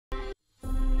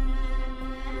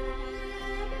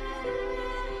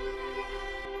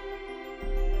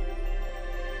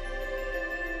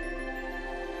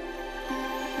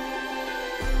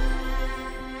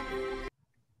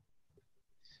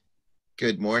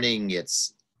Good morning.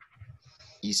 It's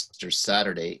Easter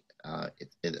Saturday,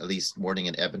 at least morning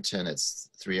in Edmonton. It's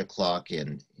 3 o'clock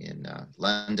in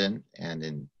London and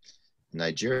in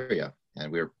Nigeria.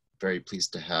 And we're very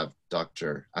pleased to have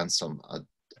Dr. Anselm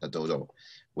Adodo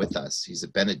with us. He's a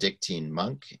Benedictine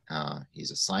monk. He's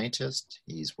a scientist.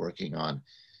 He's working on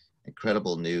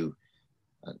incredible new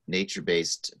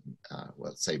nature-based,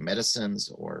 let's say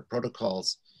medicines or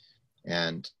protocols,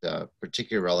 and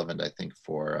particularly relevant, I think,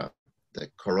 for the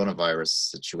coronavirus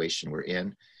situation we're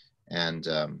in. And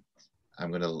I'm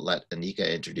going to let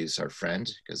Anika introduce our friend,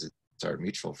 because it's our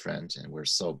mutual friend, and we're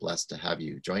so blessed to have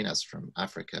you join us from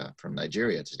Africa, from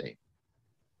Nigeria today.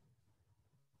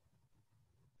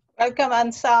 Welcome,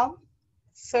 Anselm.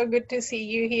 So good to see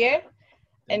you here.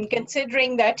 And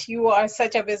considering that you are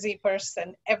such a busy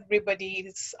person, everybody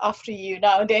is after you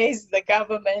nowadays, the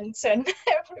governments and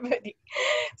everybody.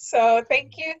 So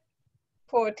thank you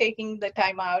for taking the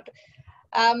time out.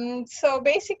 So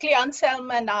basically,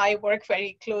 Anselm and I work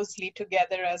very closely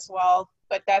together as well,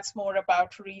 but that's more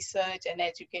about research and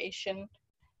education.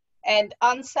 And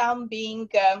Anselm being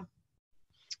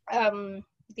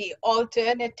the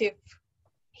alternative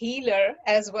healer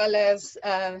as well as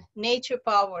nature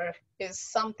power is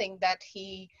something that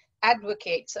he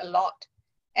advocates a lot.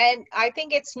 And I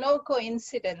think it's no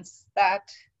coincidence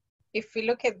that if we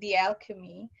look at the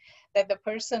alchemy, that the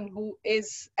person who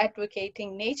is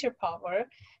advocating nature power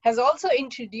has also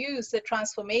introduced the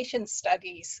transformation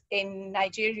studies in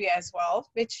Nigeria as well,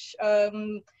 which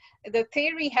the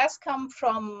theory has come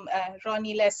from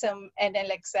Ronnie Lessem and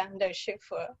Alexander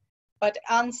Schiffer, but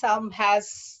Anselm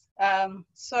has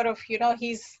sort of,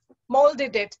 he's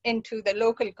molded it into the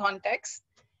local context,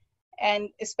 and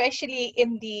especially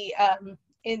in the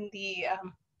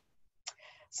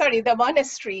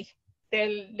monastery.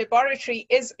 The laboratory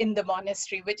is in the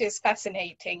monastery, which is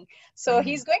fascinating. So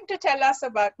he's going to tell us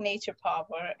about nature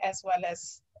power as well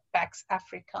as Pax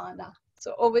Africana.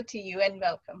 So over to you and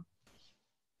welcome.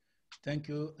 Thank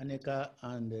you, Anika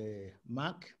and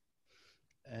Mark.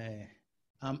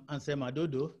 I'm Anselm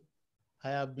Adodo.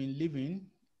 I have been living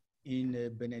in a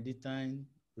Benedictine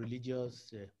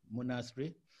religious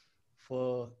monastery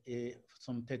for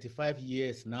some 35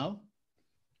 years now.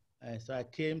 So I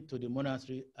came to the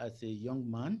monastery as a young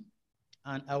man,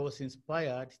 and I was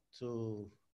inspired to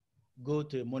go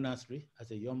to a monastery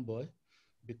as a young boy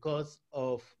because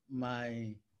of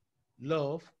my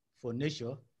love for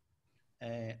nature.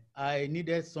 I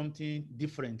needed something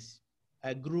different.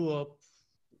 I grew up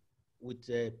with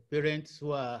parents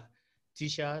who are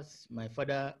teachers. My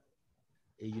father,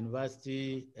 a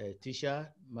university teacher,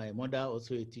 my mother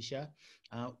also a teacher.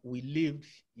 We lived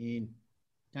in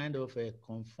kind of a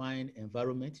confined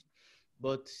environment,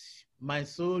 but my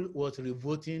soul was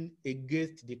revolting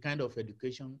against the kind of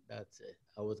education that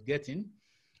I was getting,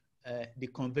 the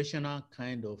conventional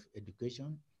kind of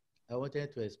education. I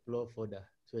wanted to explore further,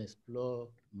 to explore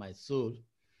my soul,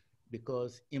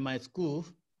 because in my school,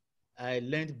 I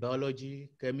learned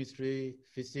biology, chemistry,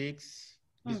 physics,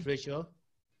 literature,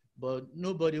 but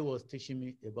nobody was teaching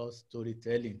me about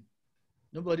storytelling.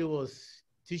 Nobody was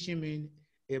teaching me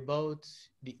about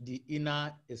the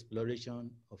inner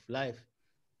exploration of life.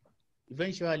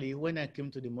 Eventually, when I came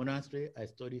to the monastery, I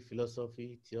studied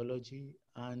philosophy, theology,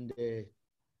 and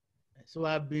so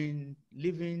I've been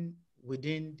living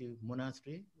within the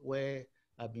monastery where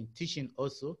I've been teaching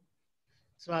also.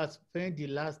 So I spent the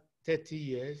last 30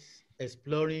 years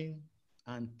exploring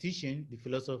and teaching the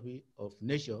philosophy of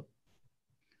nature.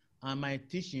 And my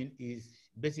teaching is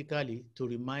basically to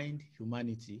remind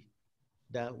humanity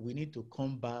that we need to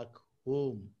come back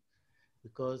home,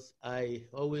 because I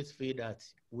always feel that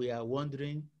we are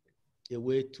wandering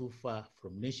away too far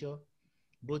from nature,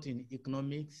 both in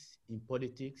economics, in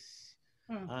politics.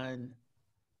 And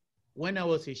when I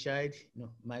was a child,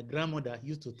 my grandmother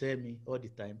used to tell me all the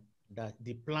time that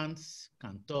the plants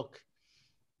can talk,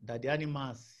 that the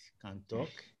animals can talk,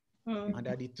 and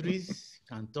that the trees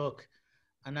can talk.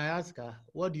 And I asked her,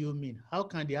 what do you mean? How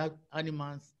can the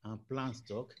animals and plants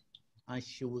talk? And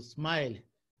she would smile,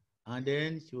 and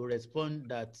then she would respond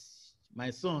that, my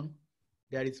son,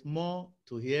 there is more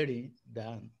to hearing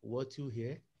than what you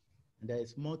hear, and there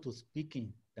is more to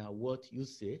speaking than what you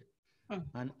say.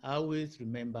 And I always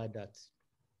remember that.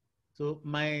 So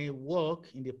my work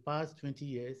in the past 20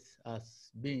 years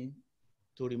has been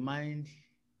to remind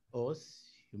us,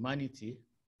 humanity,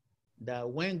 that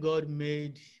when God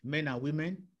made men and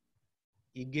women,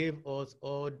 he gave us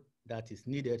all that is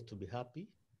needed to be happy,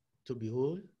 to be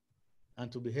whole,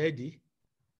 and to be healthy: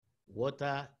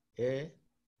 water, air,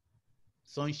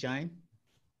 sunshine,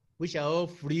 which are all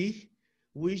free,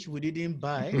 which we didn't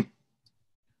buy.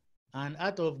 And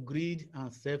out of greed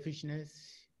and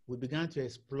selfishness, we began to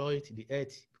exploit the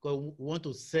earth because we want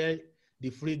to sell the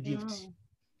free gifts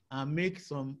and make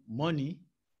some money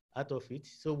out of it.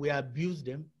 So we abuse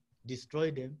them,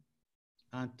 destroy them,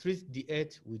 and treat the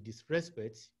earth with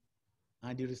disrespect.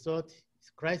 And the result is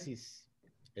crisis,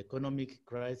 economic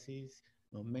crisis,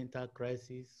 mental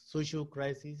crisis, social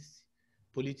crisis,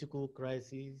 political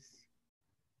crisis,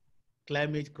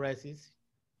 climate crisis.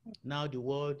 Now the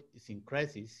world is in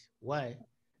crisis. Why?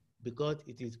 Because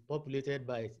it is populated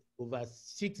by over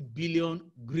 6 billion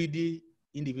greedy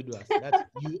individuals. That's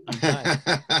you and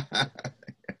I.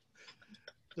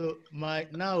 So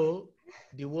now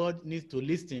the world needs to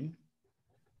listen.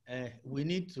 We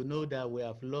need to know that we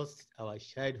have lost our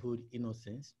childhood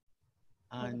innocence.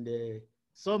 And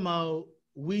somehow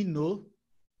we know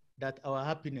that our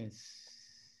happiness,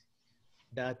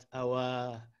 that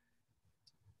our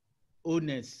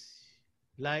wholeness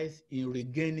lies in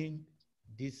regaining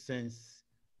this sense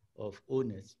of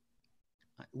wholeness,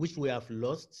 which we have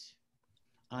lost.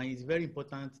 And it's very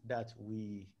important that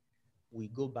we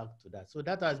go back to that. So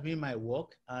that has been my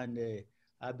work, and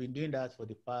I've been doing that for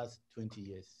the past 20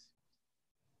 years.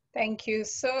 Thank you.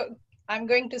 So I'm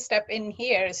going to step in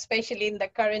here, especially in the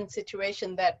current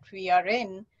situation that we are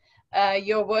in.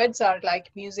 Your words are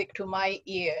like music to my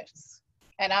ears.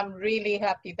 And I'm really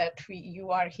happy that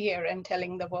you are here and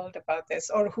telling the world about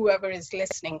this, or whoever is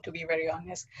listening, to be very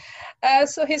honest.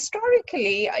 So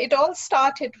historically, it all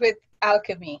started with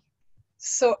alchemy.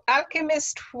 So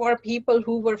alchemists were people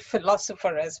who were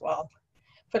philosophers as well.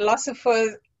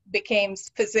 Philosophers became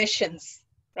physicians,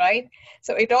 right?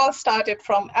 So it all started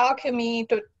from alchemy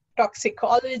to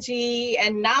toxicology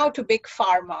and now to big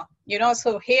pharma,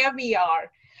 so here we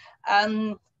are.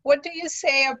 What do you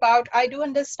say about, I do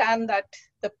understand that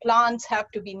the plants have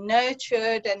to be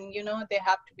nurtured and, they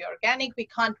have to be organic. We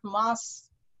can't mass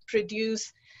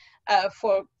produce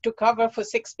to cover for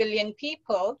 6 billion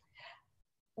people.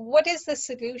 What is the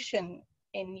solution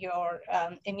in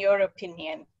your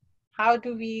opinion? How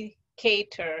do we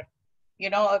cater?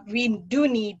 We do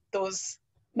need those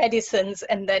medicines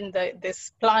and then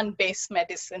this plant-based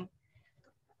medicine.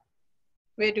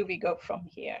 Where do we go from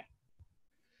here?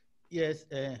 Yes,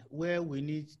 where we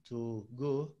need to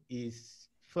go is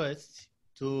first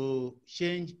to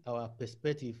change our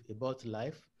perspective about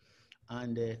life,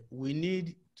 and we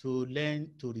need to learn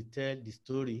to retell the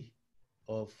story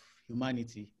of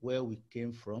humanity, where we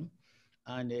came from,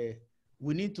 and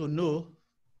we need to know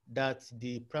that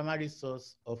the primary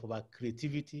source of our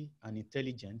creativity and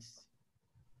intelligence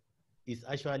is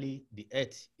actually the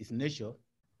earth, is nature.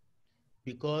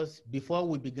 Because before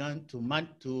we began to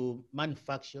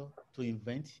manufacture, to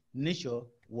invent, nature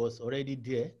was already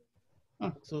there.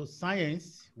 So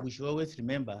science, we should always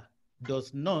remember,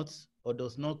 does not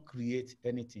create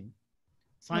anything.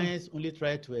 Science only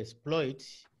tries to exploit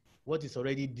what is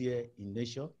already there in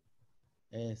nature.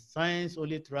 Science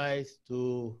only tries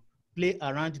to play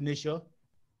around nature,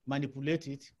 manipulate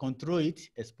it, control it,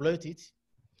 exploit it,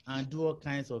 and do all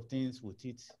kinds of things with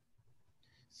it.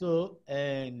 So,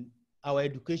 our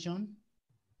education,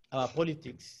 our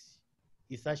politics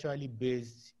is actually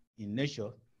based in nature.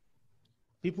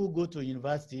 People go to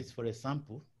universities, for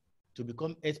example, to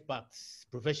become experts,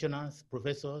 professionals,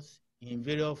 professors in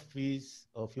various fields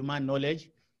of human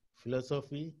knowledge,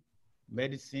 philosophy,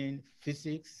 medicine,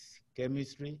 physics,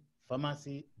 chemistry,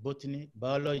 pharmacy, botany,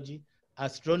 biology,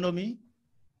 astronomy,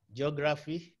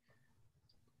 geography.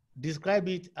 Describe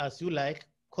it as you like,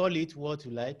 call it what you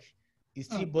like. It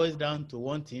still boils down to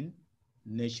one thing: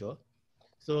 nature.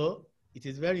 So it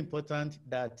is very important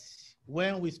that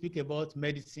when we speak about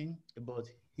medicine, about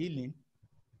healing,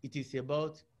 it is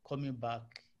about coming back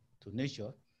to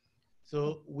nature.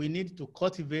 So we need to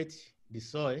cultivate the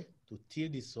soil, to till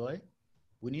the soil.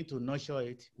 We need to nurture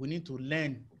it. We need to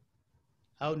learn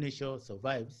how nature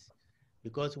survives,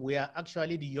 because we are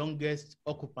actually the youngest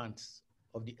occupants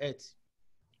of the earth.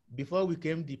 Before we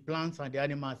came, the plants and the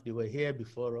animals, they were here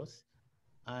before us.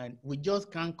 And we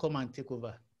just can't come and take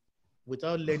over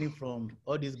without learning from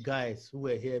all these guys who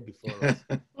were here before us.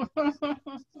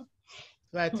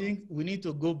 So I think we need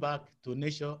to go back to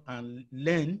nature and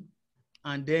learn,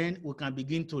 and then we can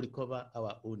begin to recover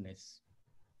our wholeness.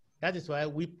 That is why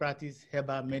we practice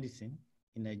herbal medicine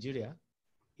in Nigeria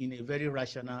in a very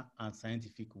rational and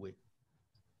scientific way.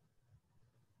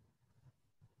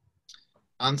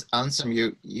 Anselm,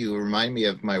 you remind me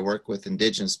of my work with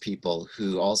indigenous people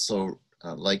who also,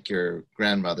 like your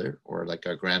grandmother or like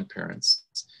our grandparents,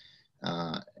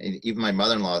 even my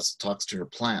mother-in-law talks to her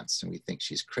plants and we think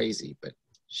she's crazy, but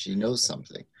she knows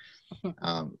something.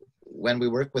 When we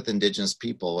work with indigenous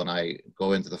people, when I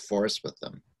go into the forest with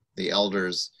them, the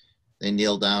elders, they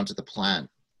kneel down to the plant,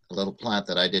 a little plant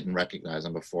that I didn't recognize.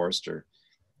 I'm a forester.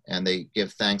 And they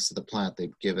give thanks to the plant. They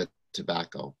give it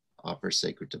tobacco, offer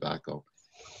sacred tobacco.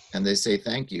 And they say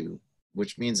thank you,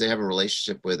 which means they have a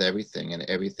relationship with everything, and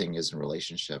everything is in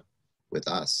relationship with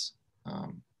us.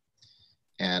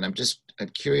 And I'm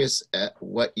curious at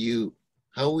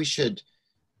how we should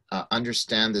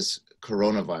understand this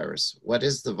coronavirus. What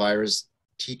is the virus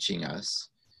teaching us?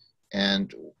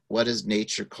 And what is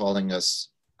nature calling us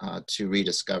to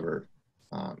rediscover?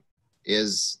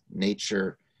 Is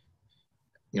nature,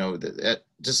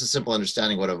 just a simple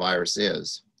understanding what a virus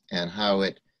is and how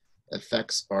it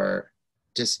affects our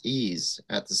dis-ease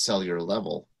at the cellular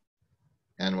level.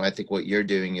 And I think what you're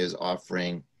doing is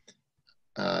offering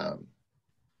a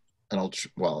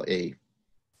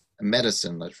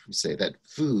medicine, let's say, that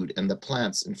food and the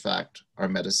plants, in fact, are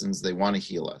medicines. They want to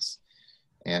heal us.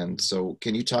 And so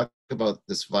can you talk about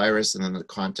this virus and then the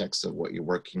context of what you're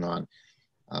working on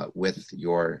with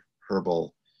your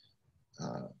herbal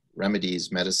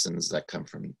remedies, medicines that come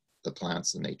from the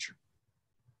plants and nature?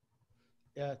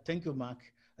 Yeah, thank you, Mark.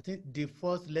 I think the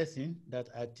first lesson that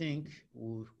I think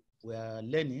we are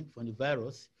learning from the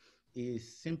virus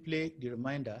is simply the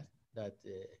reminder that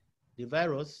the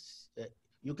virus,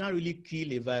 you can't really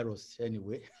kill a virus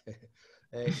anyway.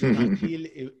 You can kill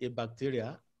a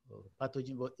bacteria or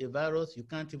pathogen, but a virus, you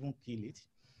can't even kill it.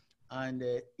 And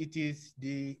it is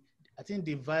I think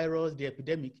the virus, the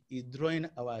epidemic, is drawing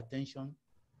our attention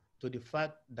to the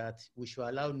fact that we should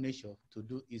allow nature to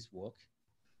do its work.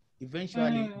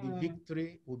 Eventually, the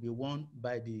victory will be won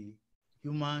by the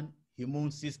human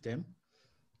immune system.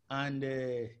 And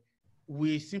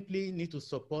we simply need to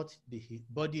support the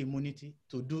body immunity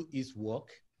to do its work.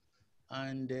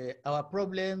 And our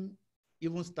problem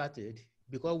even started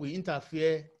because we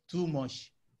interfere too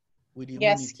much with the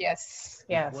immunity. Yes.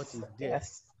 What is there.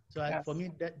 Yes. So for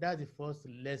me, that's the first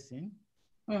lesson.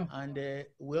 And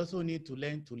we also need to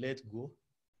learn to let go.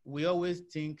 We always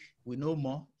think we know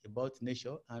more about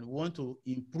nature and want to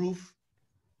improve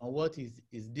on what is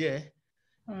there.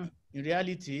 In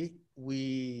reality,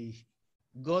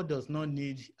 God does not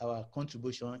need our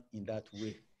contribution in that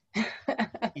way.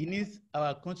 He needs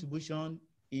our contribution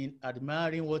in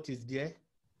admiring what is there,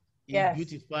 in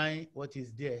beautifying what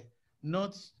is there,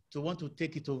 not to want to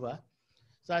take it over.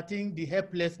 So I think the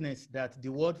helplessness that the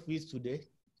world feels today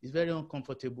is very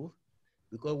uncomfortable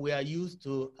because we are used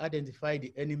to identify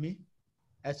the enemy,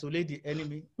 isolate the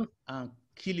enemy, and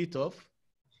kill it off.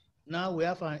 Now we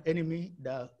have an enemy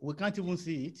that we can't even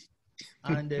see it.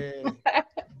 And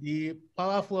the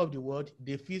powerful of the world,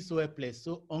 they feel so helpless,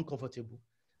 so uncomfortable,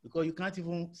 because you can't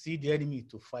even see the enemy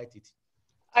to fight it.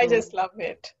 I just love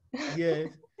it. Yes.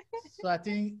 So I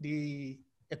think the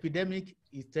epidemic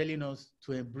is telling us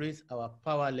to embrace our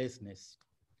powerlessness,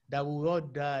 that we will all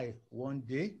die one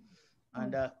day,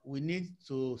 and that we need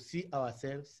to see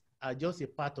ourselves as just a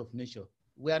part of nature.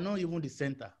 We are not even the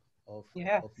center of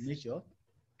nature.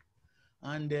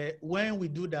 And when we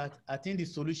do that, I think the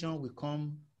solution will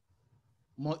come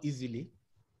more easily.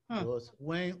 Because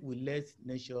when we let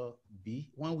nature be,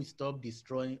 when we stop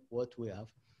destroying what we have.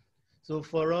 So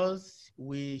for us,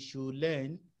 we should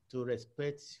learn to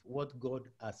respect what God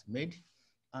has made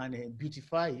and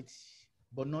beautify it,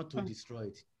 but not to destroy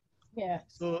it. Yeah.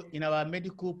 So in our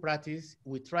medical practice,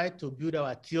 we try to build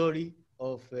our theory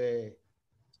of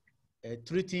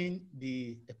treating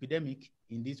the epidemic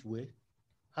in this way.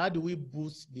 How do we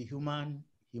boost the human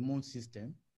immune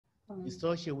system in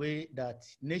such a way that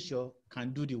nature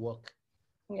can do the work?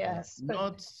 Yes.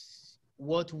 Not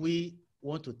what we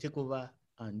want to take over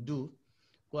and do.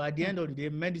 But at the end of the day,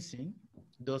 medicine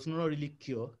does not really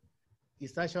cure.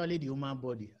 It's actually the human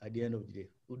body at the end of the day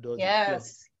who does the cure.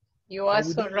 You are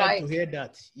we so don't right. like to hear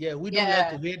that. Yeah, we don't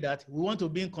like to hear that. We want to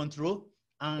be in control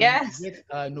and get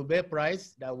a Nobel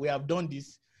Prize that we have done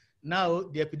this. Now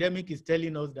the epidemic is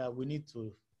telling us that we need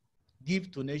to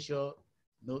give to nature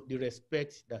the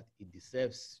respect that it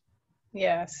deserves.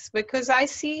 Yes, because I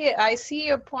see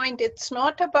your point. It's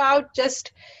not about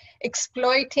just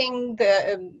exploiting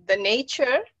the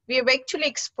nature. We have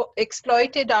actually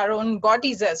exploited our own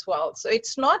bodies as well. So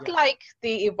it's not like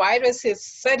the virus is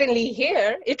suddenly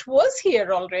here. It was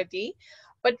here already,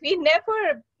 but we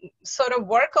never sort of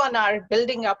work on our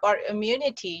building up our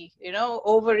immunity,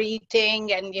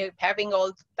 overeating and having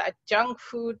all that junk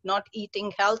food, not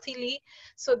eating healthily.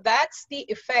 So that's the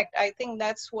effect. I think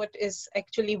that's what is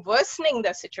actually worsening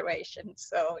the situation.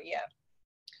 So, yeah.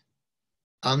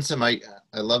 Anselm, I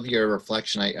love your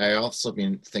reflection. I also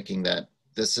been thinking that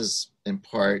this is in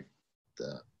part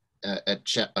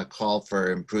a call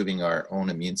for improving our own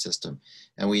immune system.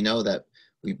 And we know that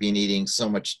we've been eating so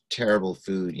much terrible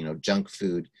food, junk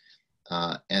food.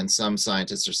 And some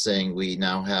scientists are saying we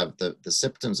now have the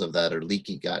symptoms of that are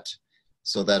leaky gut,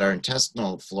 so that our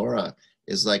intestinal flora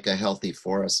is like a healthy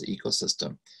forest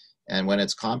ecosystem. And when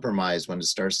it's compromised, when it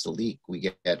starts to leak, we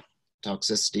get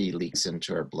toxicity leaks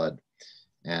into our blood.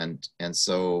 And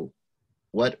so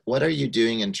what are you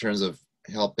doing in terms of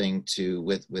helping to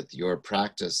with your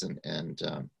practice and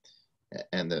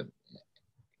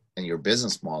your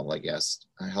business model, I guess,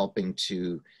 helping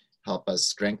to help us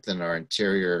strengthen our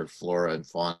interior flora and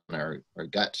fauna, our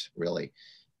gut, really,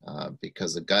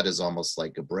 because the gut is almost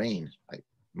like a brain,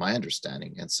 my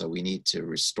understanding. And so we need to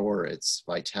restore its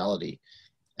vitality.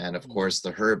 And of course,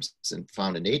 the herbs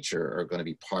found in nature are going to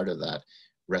be part of that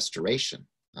restoration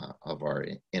of our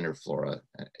inner flora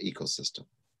ecosystem.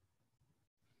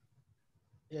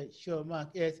 Yeah, sure, Mark.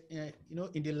 Yes,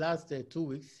 in the last 2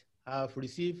 weeks, I've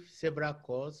received several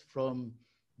calls from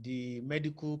the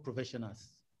medical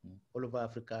professionals all over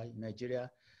Africa, Nigeria.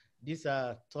 These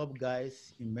are top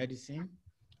guys in medicine.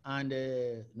 And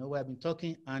we have been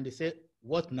talking, and they say,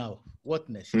 what now? What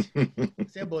next? I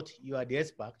say, but you are the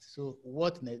expert, so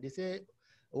what next? They say,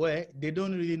 well, they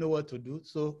don't really know what to do.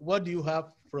 So what do you have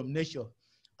from nature?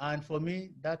 And for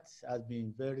me, that has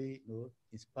been very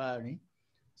inspiring.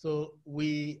 So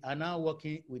we are now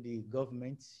working with the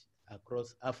government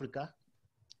across Africa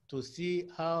to see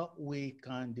how we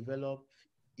can develop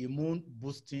immune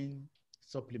boosting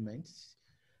supplements,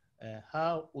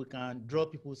 how we can draw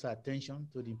people's attention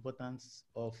to the importance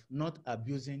of not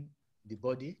abusing the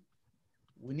body.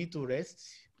 We need to rest,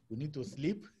 we need to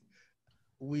sleep,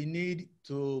 we need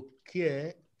to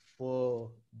care for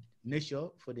nature,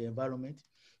 for the environment,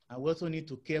 and we also need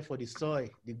to care for the soil,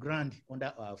 the ground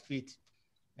under our feet,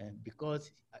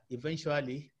 because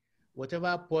eventually,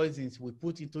 whatever poisons we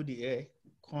put into the air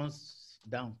comes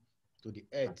down to the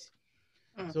earth.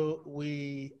 So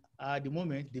we are at the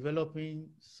moment developing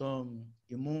some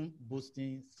immune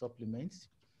boosting supplements,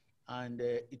 and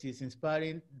it is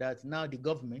inspiring that now the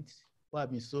government, who have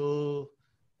been so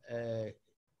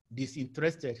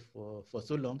disinterested for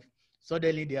so long,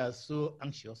 suddenly they are so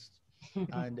anxious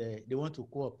and they want to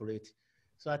cooperate.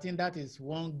 So I think that is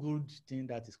one good thing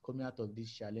that is coming out of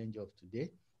this challenge of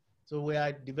today. So we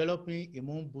are developing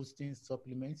immune boosting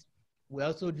supplements. We're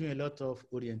also doing a lot of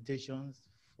orientations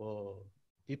for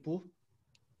people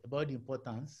about the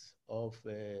importance of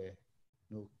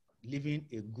living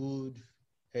a good,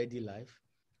 healthy life.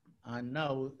 And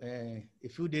now, a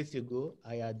few days ago,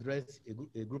 I addressed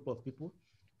a group of people,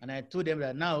 and I told them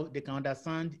that now they can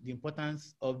understand the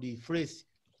importance of the phrase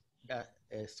that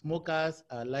smokers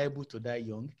are liable to die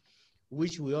young,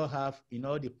 which we all have in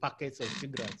all the packets of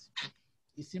cigarettes.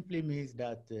 It simply means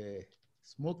that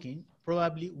smoking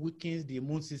probably weakens the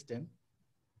immune system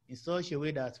in such a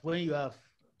way that when you have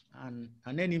an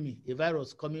enemy, a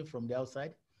virus coming from the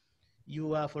outside,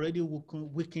 you have already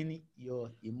weakened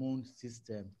your immune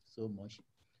system so much.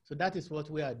 So that is what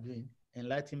we are doing: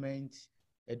 enlightenment,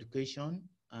 education,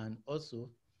 and also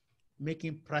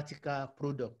making practical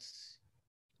products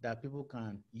that people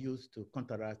can use to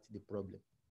counteract the problem.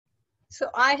 So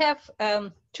I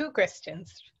have two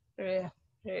questions in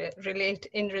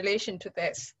relation to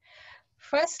this.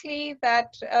 Firstly,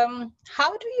 that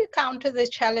how do you counter the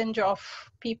challenge of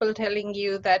people telling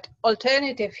you that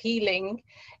alternative healing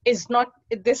is not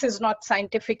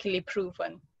scientifically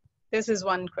proven? This is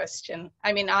one question.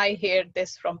 I mean, I hear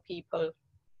this from people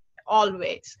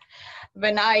always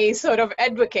when I sort of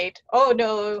advocate, oh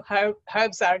no,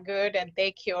 herbs are good and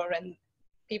they cure, and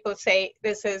people say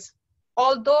this is,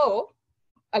 although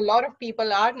a lot of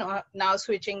people are now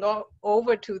switching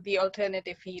over to the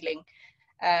alternative healing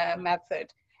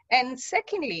method. And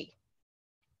secondly,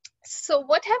 so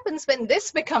what happens when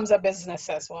this becomes a business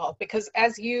as well? Because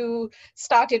as you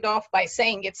started off by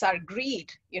saying, it's our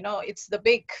greed, it's the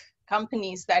big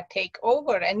companies that take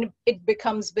over and it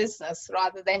becomes business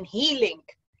rather than healing,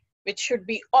 which should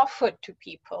be offered to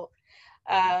people.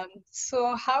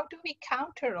 So how do we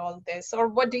counter all this, or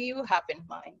what do you have in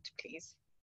mind, please?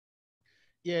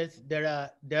 Yes,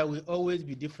 there will always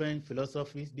be different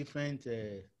philosophies, different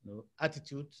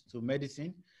attitudes to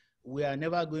medicine. We are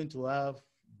never going to have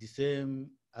the same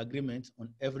agreement on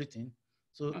everything.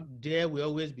 So there will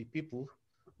always be people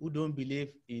who don't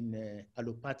believe in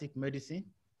allopathic medicine,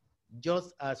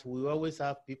 just as we always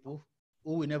have people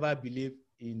who will never believe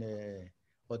in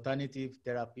alternative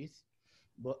therapies.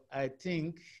 But I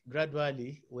think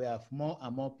gradually we have more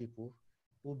and more people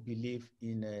who believe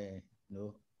in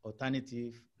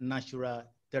alternative natural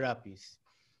therapies.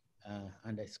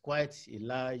 And there's quite a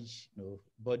large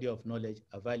body of knowledge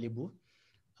available.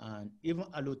 and even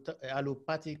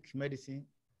allopathic medicine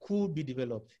could be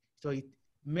developed. So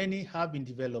many have been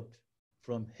developed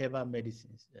from herbal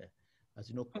medicines. As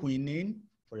you know, quinine,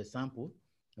 for example,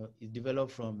 is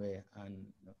developed from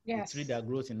a tree that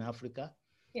grows in Africa.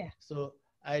 Yeah. So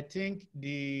I think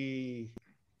the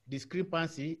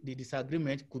discrepancy, the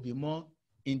disagreement could be more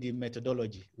in the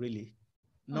methodology, really,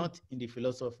 not in the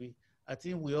philosophy. I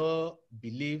think we all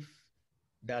believe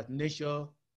that nature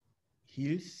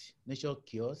heals, nature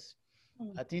cures.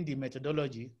 I think the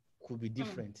methodology could be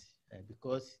different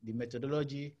because the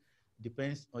methodology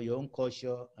depends on your own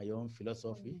culture and your own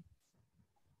philosophy.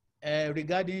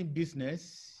 Regarding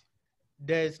business,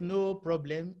 there's no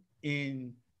problem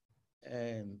in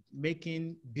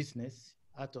making business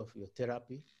out of your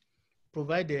therapy,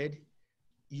 provided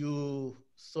you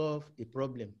solve a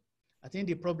problem. I think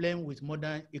the problem with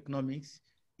modern economics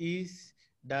is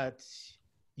that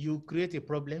you create a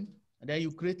problem and then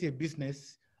you create a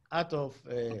business out of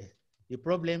a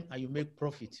problem and you make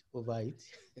profit over it.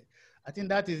 I think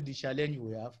that is the challenge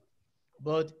we have.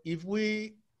 But if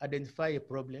we identify a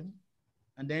problem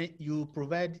and then you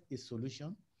provide a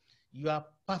solution, you are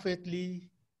perfectly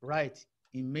right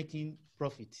in making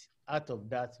profit out of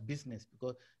that business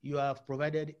because you have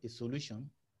provided a solution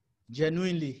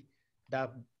genuinely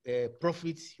that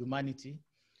profits humanity.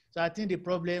 So I think the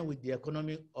problem with the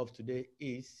economy of today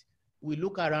is we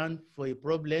look around for a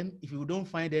problem. If we don't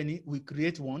find any, we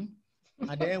create one.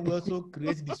 And then we also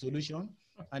create the solution.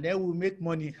 And then we make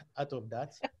money out of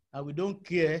that. And we don't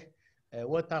care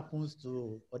what happens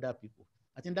to other people.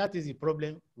 I think that is the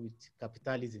problem with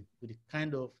capitalism, with the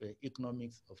kind of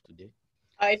economics of today.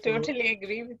 I totally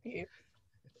agree with you.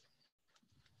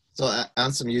 So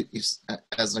Anselm, you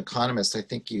as an economist, I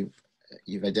think you've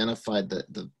identified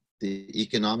the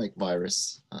economic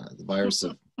virus, the virus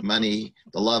of money,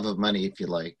 the love of money, if you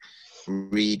like,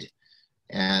 greed,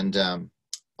 and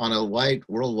on a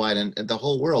worldwide, and the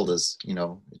whole world is,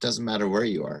 it doesn't matter where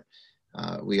you are.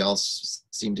 We all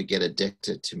seem to get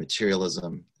addicted to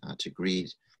materialism, to greed,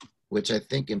 which I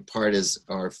think in part is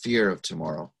our fear of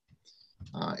tomorrow.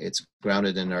 It's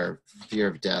grounded in our fear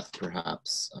of death,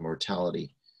 perhaps,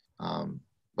 mortality.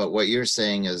 But what you're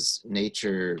saying is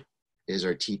nature is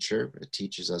our teacher. It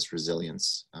teaches us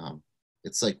resilience.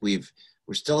 It's like we're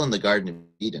still in the Garden of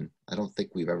Eden. I don't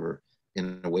think we've ever,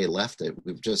 in a way, left it.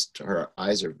 Our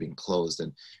eyes are being closed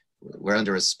and we're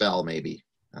under a spell, maybe,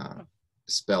 a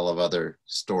spell of other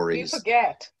stories. We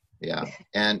forget. Yeah.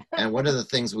 And one of the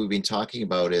things we've been talking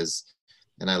about is,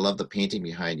 and I love the painting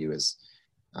behind you, is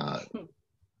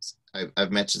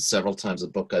I've mentioned several times a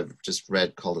book I've just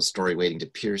read called A Story Waiting to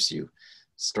Pierce You,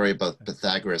 story about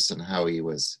Pythagoras and how he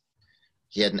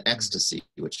had an ecstasy,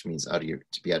 which means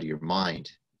to be out of your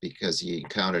mind, because he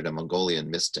encountered a Mongolian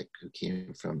mystic who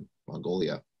came from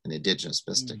Mongolia, an indigenous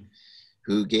mystic,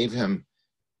 who gave him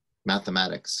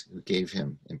mathematics, who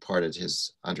imparted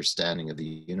his understanding of the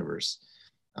universe.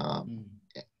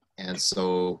 And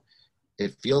so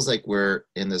it feels like we're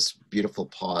in this beautiful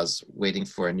pause waiting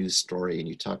for a new story. And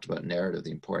you talked about narrative,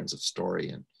 the importance of story,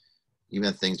 and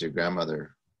even things your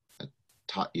grandmother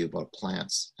taught you about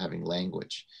plants, having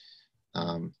language.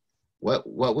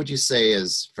 What would you say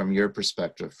is, from your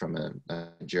perspective, from a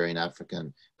Nigerian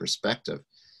African perspective,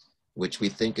 which we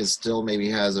think is still maybe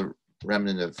has a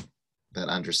remnant of that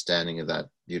understanding of that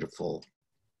beautiful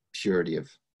purity of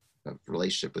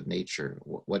relationship with nature?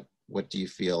 What do you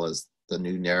feel is the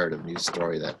new narrative, new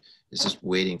story that is just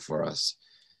waiting for us,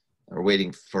 or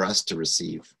waiting for us to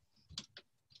receive?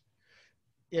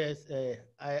 Yes,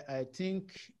 I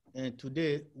think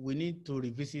today we need to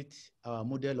revisit our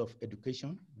model of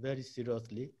education very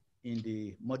seriously in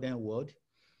the modern world,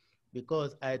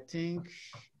 because I think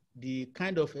the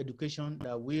kind of education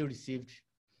that we received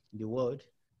in the world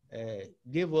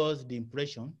gave us the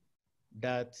impression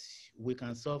that we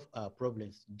can solve our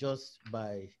problems just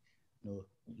by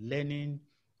learning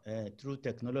through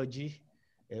technology,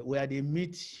 where they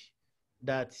meet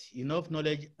that enough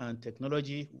knowledge and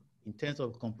technology in terms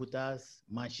of computers,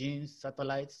 machines,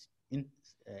 satellites,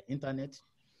 internet,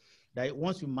 that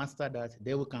once we master that,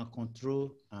 then we can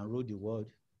control and rule the world.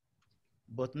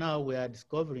 But now we are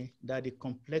discovering that the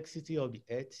complexity of the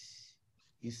earth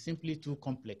is simply too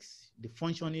complex. The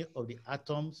functioning of the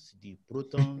atoms, the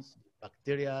protons,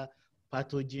 bacteria,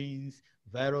 pathogens,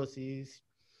 viruses,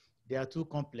 they are too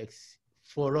complex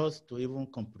for us to even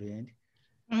comprehend.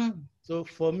 So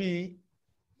for me,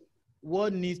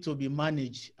 what needs to be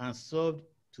managed and solved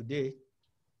today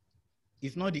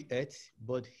is not the earth,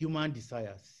 but human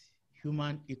desires,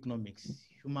 human economics,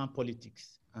 human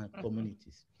politics, and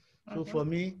communities. So for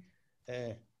me,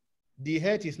 the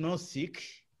earth is not sick.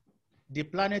 the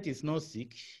planet is not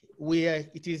sick.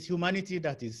 It is humanity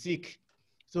that is sick.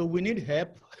 So we need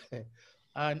help.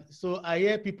 And so I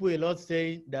hear people a lot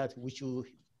saying that we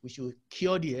should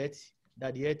cure the earth,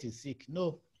 that the earth is sick.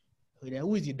 No,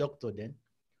 who is the doctor then?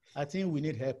 I think we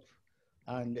need help.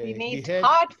 And we need the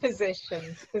heart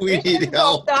physicians, We need physicians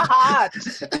help. of the heart,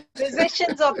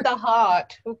 physicians of the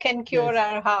heart who can cure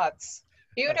Yes. our hearts.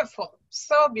 Beautiful,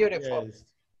 so beautiful. Yes.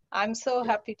 I'm so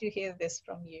happy to hear this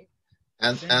from you.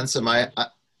 And Anselm, I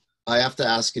have to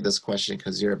ask you this question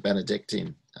because you're a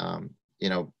Benedictine. You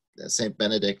know, Saint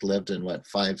Benedict lived in what,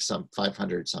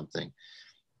 500 something.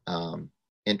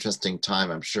 Interesting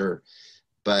time, I'm sure.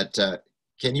 But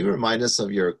can you remind us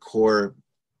of your core,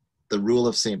 the rule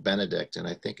of Saint Benedict? And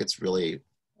I think it's really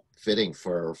fitting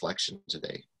for a reflection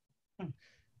today.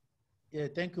 Yeah,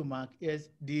 thank you, Mark. Yes,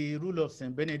 the rule of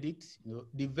Saint Benedict, you know,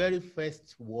 the very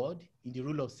first word in the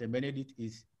rule of Saint Benedict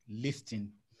is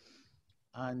listen.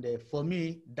 And for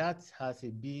me, that has a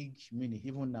big meaning,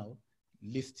 even now,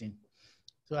 listen.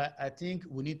 So I think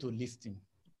we need to listen.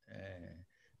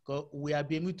 Because we are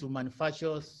being able to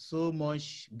manufacture so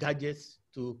much gadgets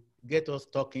to get us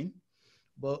talking,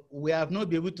 but we have not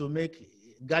been able to make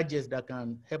gadgets that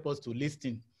can help us to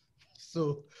listen.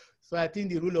 So I think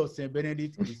the rule of Saint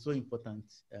Benedict is so important.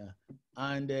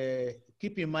 And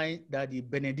keep in mind that the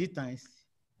Benedictines,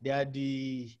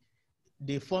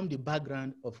 they form the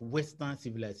background of Western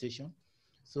civilization.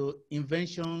 So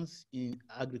inventions in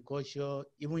agriculture,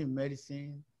 even in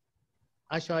medicine,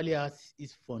 actually has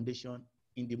its foundation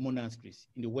in the monasteries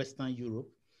in the Western Europe.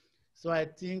 So I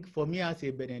think for me as a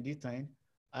Benedictine,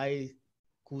 I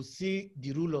could see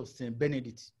the rule of Saint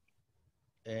Benedict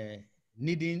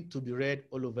needing to be read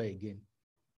all over again,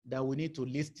 that we need to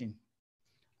listen.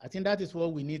 I think that is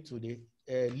what we need today.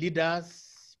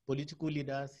 Leaders, political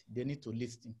leaders, they need to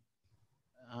listen.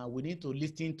 We need to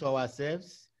listen to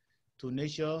ourselves, to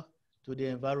nature, to the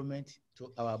environment,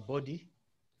 to our body.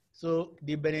 So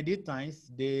the Benedictines,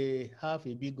 they have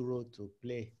a big role to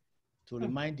play to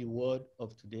remind the world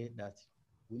of today that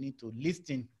we need to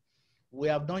listen. We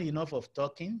have done enough of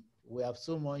talking. We have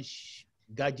so much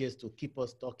gadgets to keep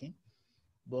us talking.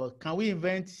 But can we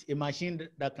invent a machine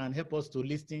that can help us to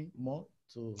listen more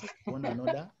to one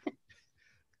another?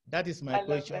 That is my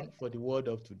question for the world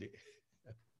of today.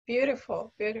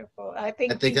 Beautiful, beautiful. I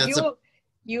think that's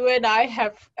you and I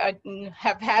have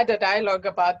had a dialogue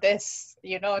about this.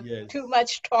 You know, Yes. Too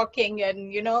much talking,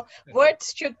 and you know,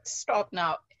 words should stop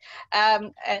now.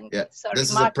 And yeah, sorry, this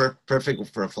is Mark. a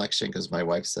perfect reflection because my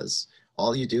wife says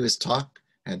all you do is talk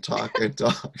and talk and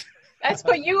talk. That's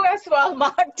for you as well,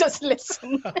 Mark. Just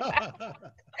listen.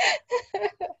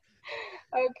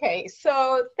 Okay,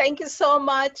 so thank you so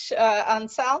much,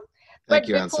 Anselm. But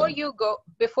before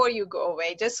you go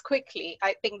away, just quickly,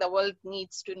 I think the world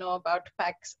needs to know about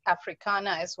Pax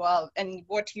Africana as well. And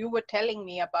what you were telling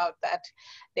me about that,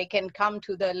 they can come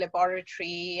to the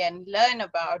laboratory and learn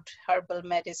about herbal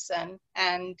medicine.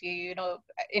 And, you know,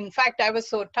 in fact, I was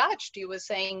so touched. You were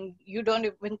saying you don't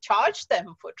even charge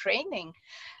them for training.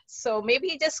 So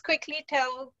maybe just quickly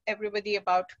tell everybody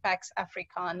about Pax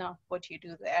Africana, what you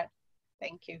do there.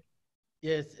 Thank you.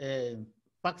 Yes,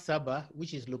 Paxherbals,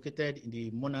 which is located in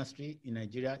the monastery in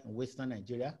Nigeria, in Western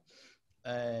Nigeria,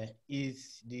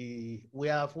 we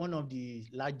have one of the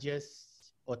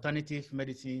largest alternative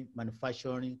medicine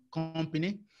manufacturing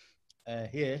company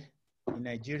here in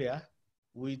Nigeria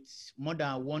with more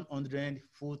than 100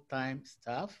 full-time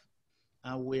staff.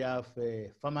 And we have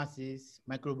pharmacists,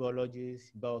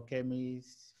 microbiologists,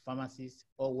 biochemists, pharmacists,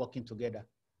 all working together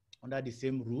under the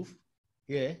same roof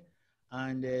here.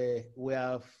 And we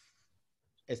have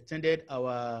extended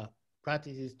our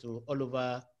practices to all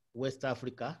over West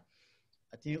Africa.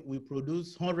 I think we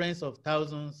produce hundreds of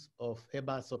thousands of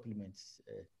herbal supplements.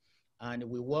 And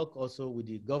we work also with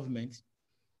the government.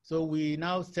 So we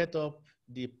now set up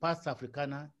the Pax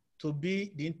Africana to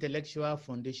be the intellectual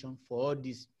foundation for all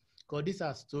this, because these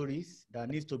are stories that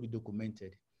need to be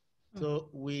documented. So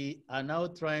we are now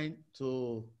trying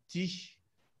to teach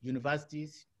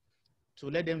universities to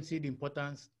let them see the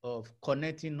importance of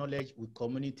connecting knowledge with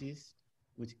communities,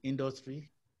 with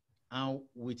industry, and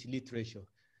with literature.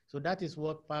 So that is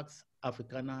what Pax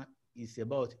Africana is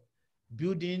about,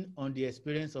 building on the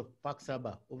experience of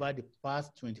Paxherbals over the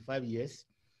past 25 years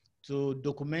to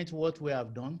document what we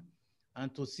have done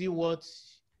and to see what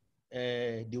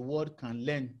the world can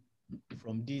learn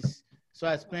from this. So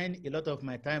I spend a lot of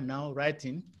my time now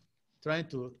writing, trying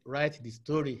to write the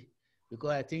story,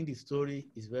 because I think the story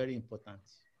is very important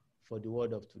for the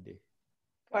world of today.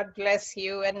 God bless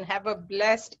you and have a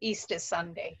blessed Easter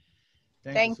Sunday.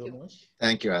 Thank you so much.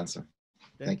 Thank you, Anselm.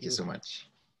 Thank you so much.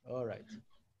 All right.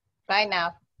 Bye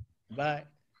now. Bye.